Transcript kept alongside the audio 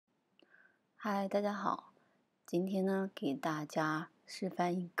嗨，大家好，今天呢给大家示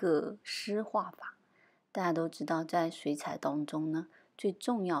范一个湿画法。大家都知道，在水彩当中呢，最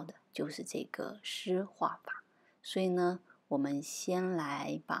重要的就是这个湿画法。所以呢，我们先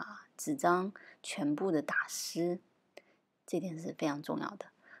来把纸张全部的打湿，这点是非常重要的。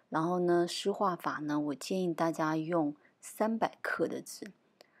然后呢，湿画法呢，我建议大家用300克的纸，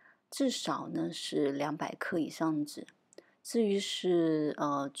至少呢是200克以上的纸。至于是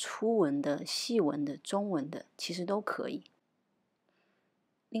粗纹的、细纹的、中纹的，其实都可以。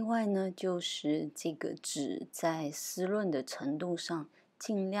另外呢，就是这个纸在湿润的程度上，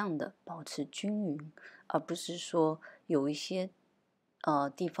尽量的保持均匀，而不是说有一些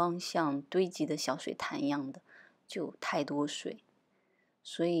地方像堆积的小水潭一样的，就太多水。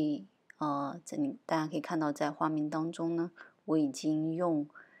所以大家可以看到，在画面当中呢，我已经用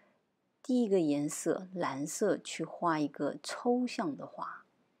第一个颜色蓝色去画一个抽象的画，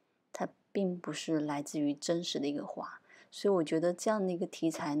它并不是来自于真实的一个画，所以我觉得这样的一个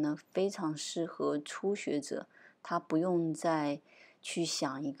题材呢，非常适合初学者，他不用再去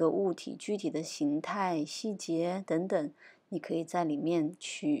想一个物体具体的形态、细节等等，你可以在里面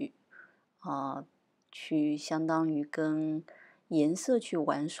去相当于跟颜色去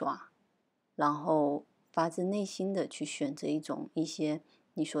玩耍，然后发自内心的去选择一些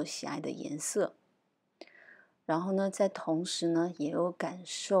你所喜爱的颜色，然后呢，在同时呢，也有感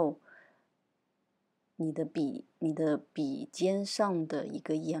受你的笔尖上的一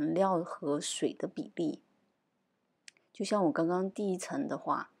个颜料和水的比例。就像我刚刚第一层的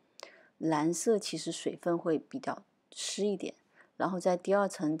话，蓝色其实水分会比较湿一点，然后在第二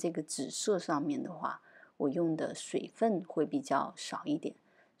层这个紫色上面的话，我用的水分会比较少一点，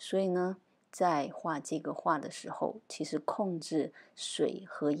所以呢，在画这个画的时候，其实控制水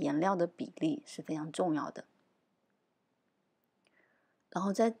和颜料的比例是非常重要的。然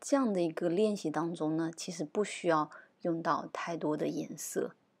后在这样的一个练习当中呢，其实不需要用到太多的颜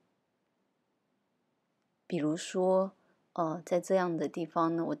色。比如说，在这样的地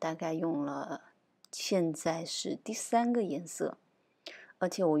方呢，我大概用了，现在是第3个颜色，而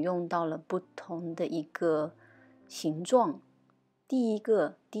且我用到了不同的一个形状。第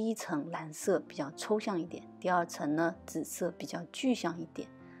一层蓝色比较抽象一点，第二层呢紫色比较具象一点，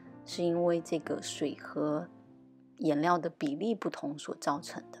是因为这个水和颜料的比例不同所造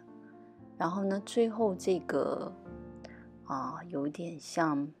成的。然后呢，最后这个有点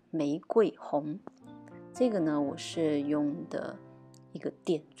像玫瑰红，这个呢我是用的一个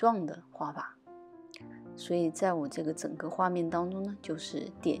点状的画法，所以在我这个整个画面当中呢，就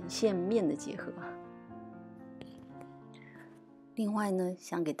是点线面的结合。另外呢，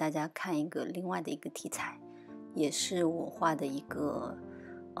想给大家看另外的一个题材，也是我画的一个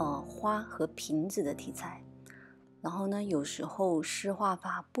花和瓶子的题材。然后呢，有时候湿画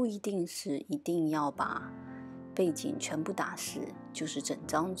法不一定要把背景全部打湿，就是整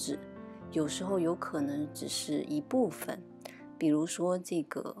张纸，有时候有可能只是一部分。比如说这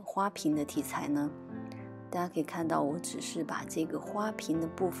个花瓶的题材呢，大家可以看到，我只是把这个花瓶的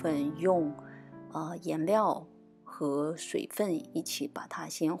部分用颜料和水分一起把它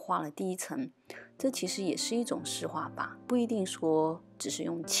先画了第一层，这其实也是一种湿画法，不一定说只是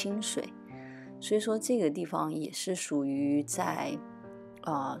用清水。所以说这个地方也是属于在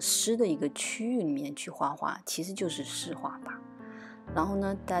湿的一个区域里面去画画，其实就是湿画法。然后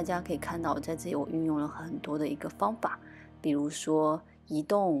呢，大家可以看到，在这里我运用了很多的一个方法，比如说移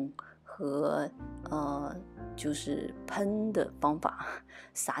动和就是喷的方法，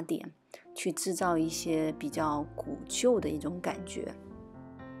撒点，去制造一些比较古旧的一种感觉，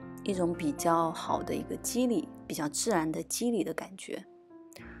一种比较好的一个肌理，比较自然的肌理的感觉。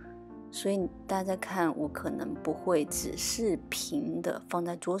所以大家看，我可能不会只是平的放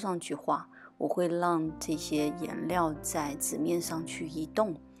在桌上去画，我会让这些颜料在纸面上去移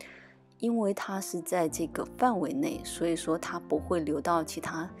动，因为它是在这个范围内，所以说它不会流到其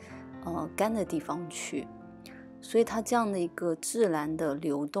他干的地方去，所以它这样的一个自然的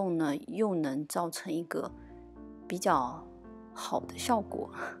流动呢，又能造成一个比较好的效果，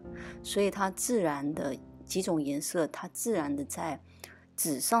所以它自然的几种颜色，它自然的在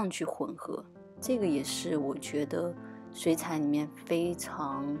纸上去混合，这个也是我觉得水彩里面非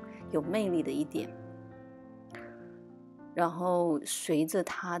常有魅力的一点。然后随着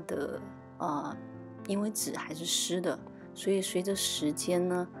它的因为纸还是湿的，所以随着时间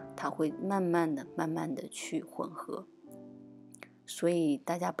呢，它会慢慢的去混合，所以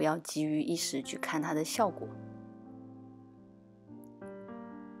大家不要急于一时去看它的效果。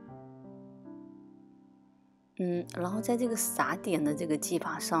然后在这个撒点的这个技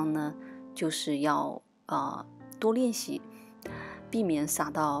法上呢，就是要多练习，避免洒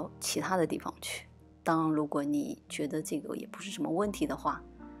到其他的地方去。当然，如果你觉得这个也不是什么问题的话，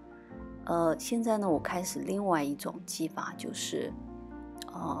现在呢，我开始另外一种技法，就是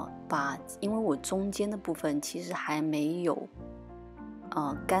因为我中间的部分其实还没有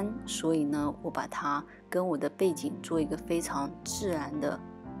干，所以呢，我把它跟我的背景做一个非常自然的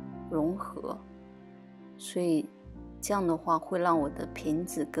融合，所以这样的话会让我的瓶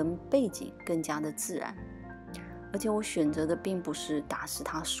子跟背景更加的自然。而且我选择的并不是打湿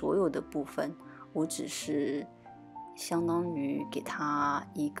它所有的部分，我只是相当于给它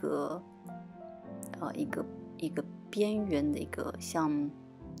一个边缘的一个像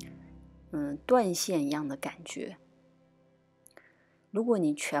断线一样的感觉。如果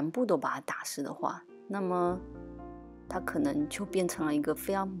你全部都把它打湿的话，那么它可能就变成了一个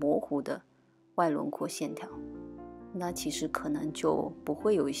非常模糊的外轮廓线条，那其实可能就不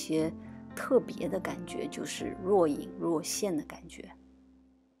会有一些特别的感觉，就是若隐若现的感觉。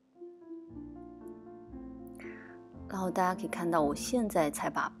然后大家可以看到，我现在才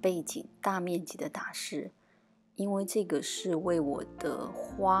把背景大面积的打湿，因为这个是为我的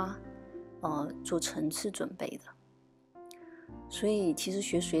花做层次准备的。所以其实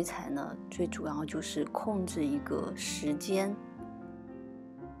学水彩呢，最主要就是控制一个时间，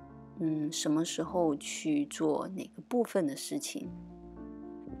什么时候去做哪个部分的事情。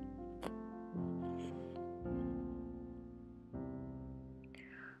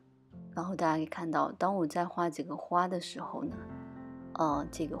然后大家可以看到，当我在画这个花的时候呢，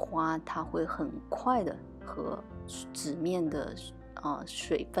这个花它会很快的和纸面的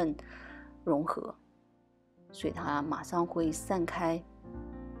水分融合，所以它马上会散开，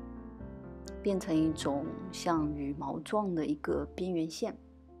变成一种像羽毛状的一个边缘线。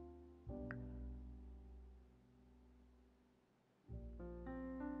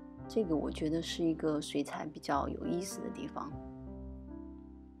这个我觉得是一个水彩比较有意思的地方。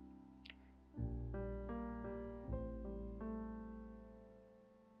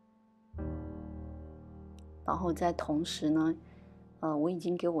然后在同时呢，我已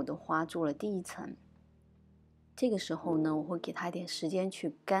经给我的花做了第一层。这个时候呢，我会给它一点时间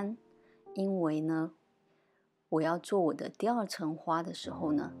去干，因为呢，我要做我的第二层花的时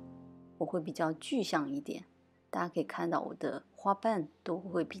候呢，我会比较具象一点。大家可以看到我的花瓣都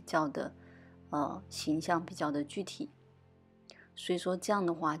会比较的形象比较的具体，所以说这样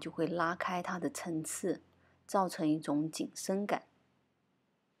的话就会拉开它的层次，造成一种紧身感。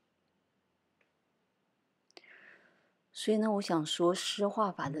所以呢，我想说湿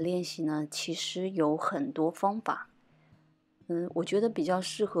画法的练习呢，其实有很多方法。我觉得比较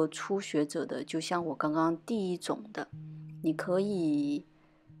适合初学者的，就像我刚刚第一种的，你可以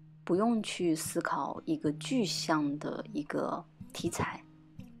不用去思考一个具象的一个题材，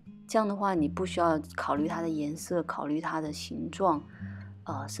这样的话你不需要考虑它的颜色，考虑它的形状，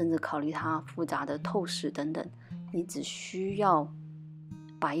甚至考虑它复杂的透视等等，你只需要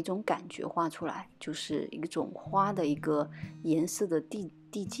把一种感觉画出来，就是一种花的一个颜色的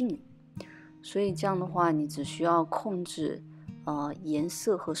递进。所以这样的话，你只需要控制颜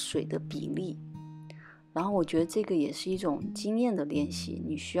色和水的比例。然后我觉得这个也是一种经验的练习，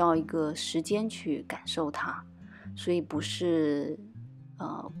你需要一个时间去感受它，所以不是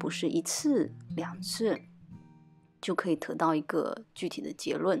一次两次就可以得到一个具体的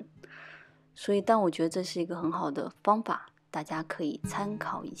结论。所以但我觉得这是一个很好的方法，大家可以参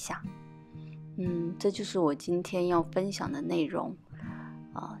考一下。这就是我今天要分享的内容，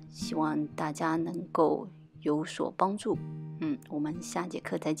希望大家能够有所帮助。我们下节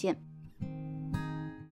课再见。